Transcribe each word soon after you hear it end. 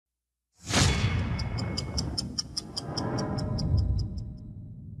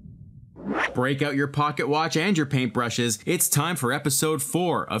break out your pocket watch and your paintbrushes. It's time for episode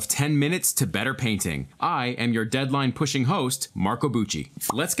 4 of 10 Minutes to Better Painting. I am your deadline-pushing host, Marco Bucci.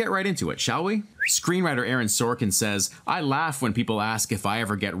 Let's get right into it, shall we? Screenwriter Aaron Sorkin says, "I laugh when people ask if I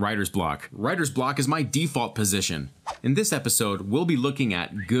ever get writer's block. Writer's block is my default position." In this episode, we'll be looking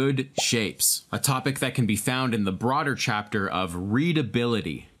at good shapes, a topic that can be found in the broader chapter of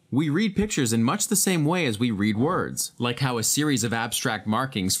readability. We read pictures in much the same way as we read words. Like how a series of abstract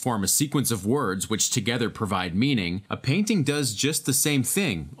markings form a sequence of words which together provide meaning, a painting does just the same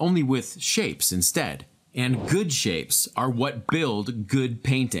thing, only with shapes instead. And good shapes are what build good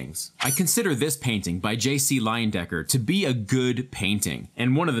paintings. I consider this painting by J.C. Leyendecker to be a good painting.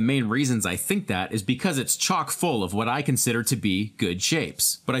 And one of the main reasons I think that is because it's chock full of what I consider to be good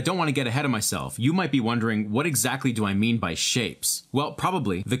shapes. But I don't want to get ahead of myself. You might be wondering, what exactly do I mean by shapes? Well,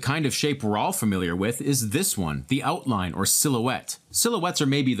 probably the kind of shape we're all familiar with is this one, the outline or silhouette. Silhouettes are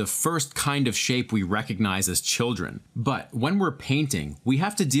maybe the first kind of shape we recognize as children. But when we're painting, we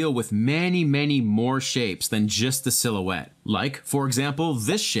have to deal with many more shapes than just the silhouette. Like, for example,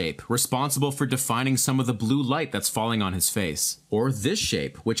 this shape, responsible for defining some of the blue light that's falling on his face. Or this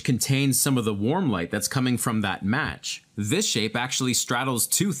shape, which contains some of the warm light that's coming from that match. This shape actually straddles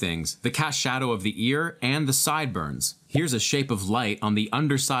two things, the cast shadow of the ear and the sideburns. Here's a shape of light on the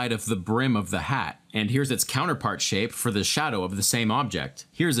underside of the brim of the hat, and here's its counterpart shape for the shadow of the same object.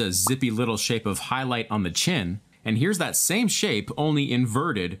 Here's a zippy little shape of highlight on the chin, and here's that same shape only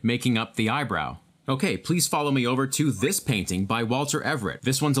inverted, making up the eyebrow. Okay, please follow me over to this painting by Walter Everett.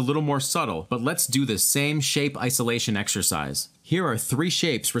 This one's a little more subtle, but let's do the same shape isolation exercise. Here are 3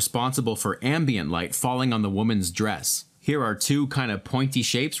 shapes responsible for ambient light falling on the woman's dress. Here are 2 kind of pointy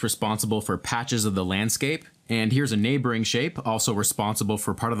shapes responsible for patches of the landscape. And here's a neighboring shape, also responsible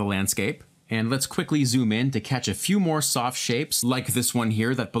for part of the landscape. And let's quickly zoom in to catch a few more soft shapes, like this one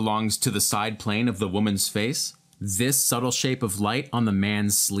here that belongs to the side plane of the woman's face. This subtle shape of light on the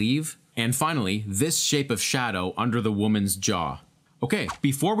man's sleeve. And finally, this shape of shadow under the woman's jaw. Okay,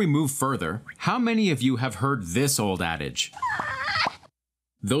 before we move further, how many of you have heard this old adage?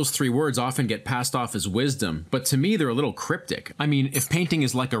 Those 3 words often get passed off as wisdom, but to me they're a little cryptic. I mean, if painting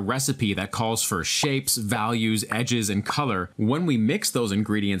is like a recipe that calls for shapes, values, edges, and color, when we mix those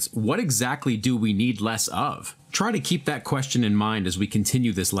ingredients, what exactly do we need less of? Try to keep that question in mind as we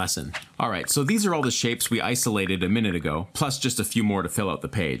continue this lesson. Alright, so these are all the shapes we isolated a minute ago, plus just a few more to fill out the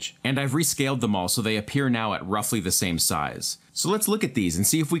page. And I've rescaled them all so they appear now at roughly the same size. So let's look at these and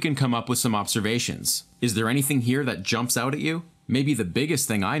see if we can come up with some observations. Is there anything here that jumps out at you? Maybe the biggest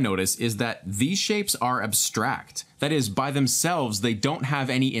thing I notice is that these shapes are abstract. That is, by themselves, they don't have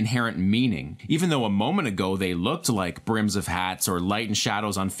any inherent meaning. Even though a moment ago they looked like brims of hats or light and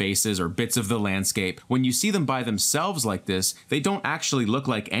shadows on faces or bits of the landscape, when you see them by themselves like this, they don't actually look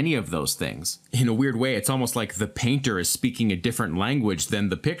like any of those things. In a weird way, it's almost like the painter is speaking a different language than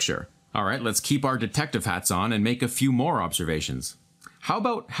the picture. Alright, let's keep our detective hats on and make a few more observations. How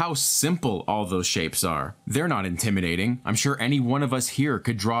about how simple all those shapes are? They're not intimidating. I'm sure any one of us here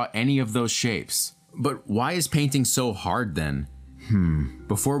could draw any of those shapes. But why is painting so hard then?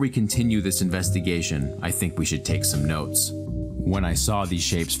 Before we continue this investigation, I think we should take some notes. When I saw these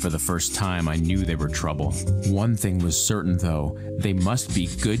shapes for the first time, I knew they were trouble. One thing was certain though, they must be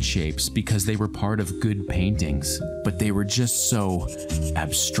good shapes because they were part of good paintings. But they were just so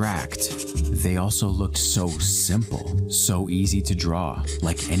abstract. They also looked so simple, so easy to draw,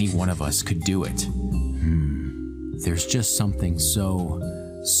 like any one of us could do it. There's just something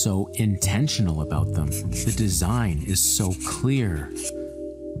so intentional about them. The design is so clear.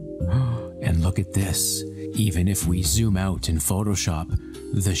 And look at this. Even if we zoom out in Photoshop,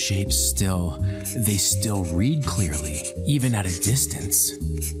 the shapes still read clearly, even at a distance.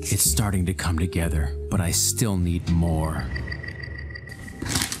 It's starting to come together, but I still need more.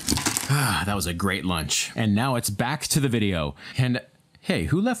 That was a great lunch. And now it's back to the video. And hey,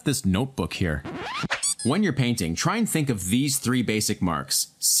 who left this notebook here? When you're painting, try and think of these 3 basic marks: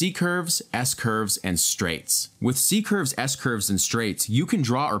 C-curves, S-curves, and straights. With C-curves, S-curves, and straights, you can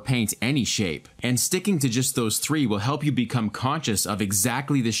draw or paint any shape. And sticking to just those 3 will help you become conscious of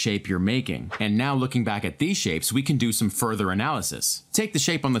exactly the shape you're making. And now looking back at these shapes, we can do some further analysis. Take the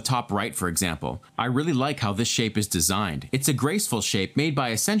shape on the top right, for example. I really like how this shape is designed. It's a graceful shape made by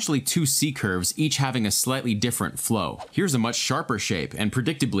essentially 2 C-curves, each having a slightly different flow. Here's a much sharper shape, and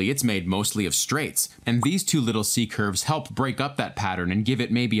predictably it's made mostly of straights. And these 2 little C-curves help break up that pattern and give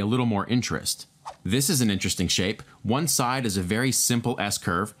it maybe a little more interest. This is an interesting shape. One side is a very simple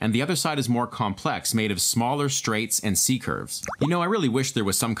S-curve, and the other side is more complex, made of smaller straights and C-curves. You know, I really wish there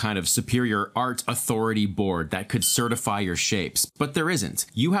was some kind of superior art authority board that could certify your shapes, but there isn't.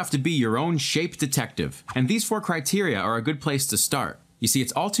 You have to be your own shape detective, and these 4 criteria are a good place to start. You see,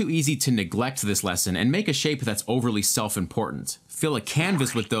 it's all too easy to neglect this lesson and make a shape that's overly self-important. Fill a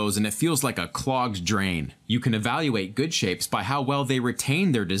canvas with those and it feels like a clogged drain. You can evaluate good shapes by how well they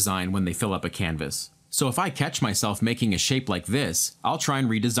retain their design when they fill up a canvas. So if I catch myself making a shape like this, I'll try and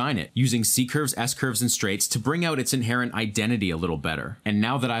redesign it, using C-curves, S-curves, and straights to bring out its inherent identity a little better. And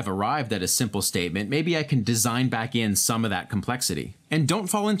now that I've arrived at a simple statement, maybe I can design back in some of that complexity. And don't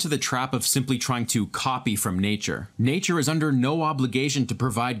fall into the trap of simply trying to copy from nature. Nature is under no obligation to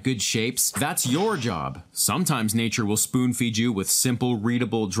provide good shapes. That's your job. Sometimes nature will spoon feed you with simple,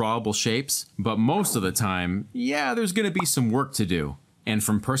 readable, drawable shapes, but most of the time, yeah, there's gonna be some work to do. And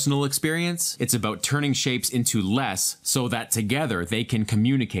from personal experience, it's about turning shapes into less so that together they can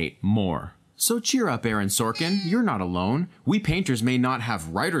communicate more. So cheer up, Aaron Sorkin, you're not alone. We painters may not have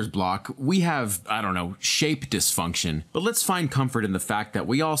writer's block, we have, I don't know, shape dysfunction. But let's find comfort in the fact that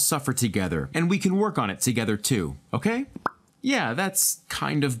we all suffer together, and we can work on it together too, okay? Yeah, that's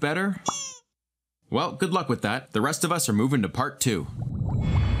kind of better. Well, good luck with that. The rest of us are moving to part 2.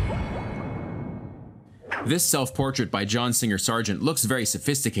 This self-portrait by John Singer Sargent looks very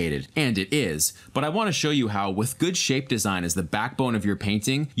sophisticated, and it is, but I want to show you how, with good shape design as the backbone of your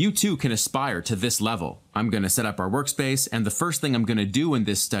painting, you too can aspire to this level. I'm going to set up our workspace, and the first thing I'm going to do in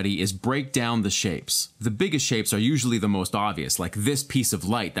this study is break down the shapes. The biggest shapes are usually the most obvious, like this piece of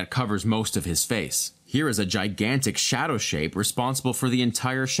light that covers most of his face. Here is a gigantic shadow shape responsible for the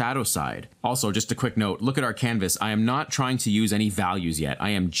entire shadow side. Also, just a quick note, look at our canvas. I am not trying to use any values yet. I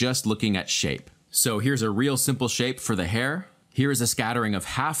am just looking at shape. So here's a real simple shape for the hair. Here is a scattering of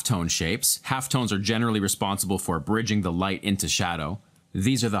halftone shapes. Halftones are generally responsible for bridging the light into shadow.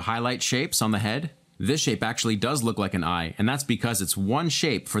 These are the highlight shapes on the head. This shape actually does look like an eye, and that's because it's one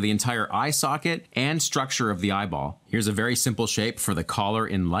shape for the entire eye socket and structure of the eyeball. Here's a very simple shape for the collar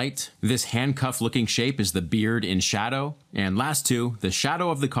in light. This handcuff-looking shape is the beard in shadow. And last two, the shadow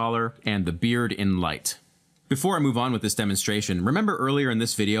of the collar and the beard in light. Before I move on with this demonstration, remember earlier in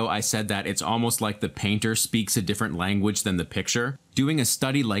this video I said that it's almost like the painter speaks a different language than the picture? Doing a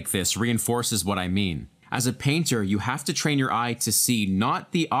study like this reinforces what I mean. As a painter, you have to train your eye to see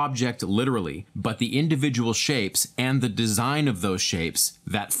not the object literally, but the individual shapes and the design of those shapes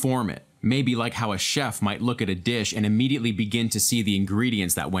that form it. Maybe like how a chef might look at a dish and immediately begin to see the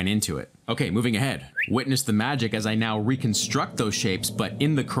ingredients that went into it. Okay, moving ahead. Witness the magic as I now reconstruct those shapes, but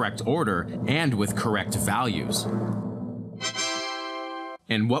in the correct order and with correct values.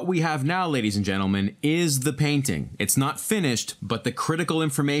 And what we have now, ladies and gentlemen, is the painting. It's not finished, but the critical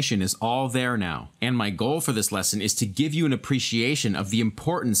information is all there now. And my goal for this lesson is to give you an appreciation of the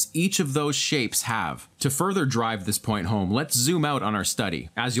importance each of those shapes have. To further drive this point home, let's zoom out on our study.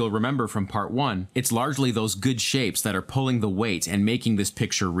 As you'll remember from part 1, it's largely those good shapes that are pulling the weight and making this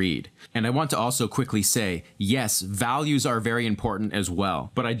picture read. And I want to also quickly say, yes, values are very important as well,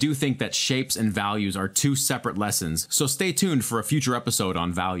 but I do think that shapes and values are two separate lessons, so stay tuned for a future episode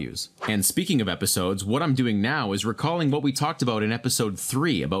on values. And speaking of episodes, what I'm doing now is recalling what we talked about in episode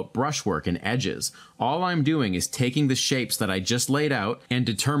 3 about brushwork and edges. All I'm doing is taking the shapes that I just laid out and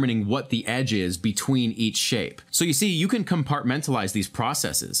determining what the edge is between each shape. So you see, you can compartmentalize these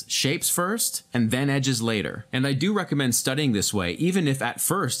processes. Shapes first, and then edges later. And I do recommend studying this way, even if at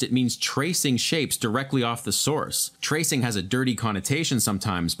first it means tracing shapes directly off the source. Tracing has a dirty connotation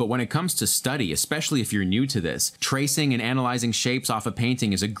sometimes, but when it comes to study, especially if you're new to this, tracing and analyzing shapes off a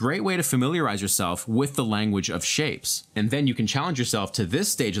painting is a great way to familiarize yourself with the language of shapes. And then you can challenge yourself to this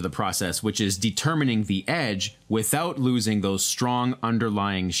stage of the process, which is determining the edge without losing those strong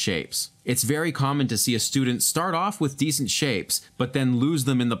underlying shapes. It's very common to see a student start off with decent shapes, but then lose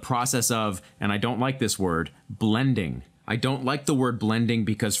them in the process of, and I don't like this word, blending. I don't like the word blending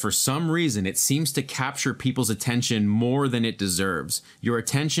because for some reason it seems to capture people's attention more than it deserves. Your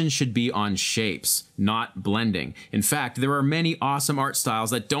attention should be on shapes, not blending. In fact, there are many awesome art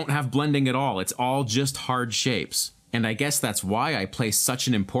styles that don't have blending at all. It's all just hard shapes. And I guess that's why I place such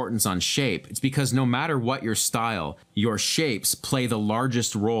an importance on shape. It's because no matter what your style, your shapes play the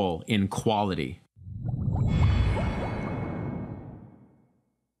largest role in quality.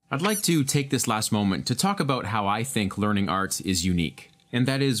 I'd like to take this last moment to talk about how I think learning art is unique. And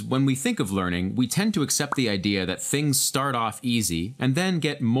that is, when we think of learning, we tend to accept the idea that things start off easy and then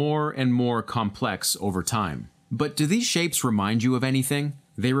get more and more complex over time. But do these shapes remind you of anything?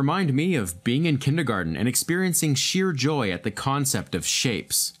 They remind me of being in kindergarten and experiencing sheer joy at the concept of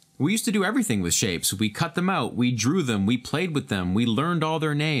shapes. We used to do everything with shapes. We cut them out, we drew them, we played with them, we learned all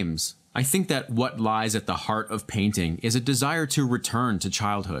their names. I think that what lies at the heart of painting is a desire to return to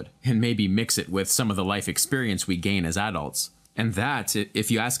childhood, and maybe mix it with some of the life experience we gain as adults. And that, if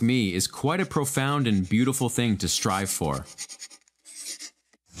you ask me, is quite a profound and beautiful thing to strive for.